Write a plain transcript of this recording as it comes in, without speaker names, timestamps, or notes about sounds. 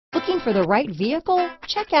Looking for the right vehicle?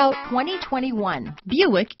 Check out 2021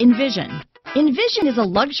 Buick Envision. Envision is a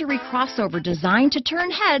luxury crossover designed to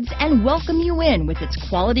turn heads and welcome you in with its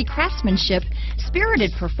quality craftsmanship,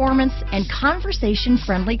 spirited performance, and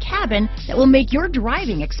conversation-friendly cabin that will make your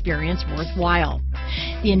driving experience worthwhile.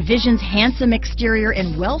 The Envision's handsome exterior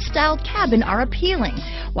and well-styled cabin are appealing,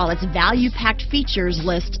 while its value-packed features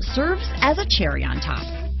list serves as a cherry on top.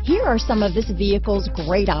 Here are some of this vehicle's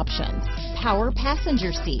great options: power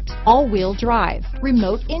passenger seat, all-wheel drive,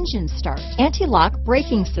 remote engine start, anti-lock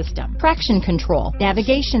braking system, traction control,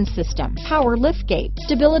 navigation system, power liftgate,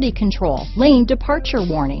 stability control, lane departure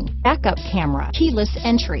warning, backup camera, keyless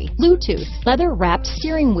entry, Bluetooth, leather-wrapped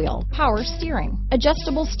steering wheel, power steering,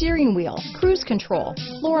 adjustable steering wheel, cruise control,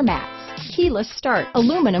 floor mats, keyless start,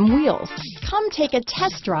 aluminum wheels. Come take a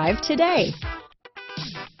test drive today.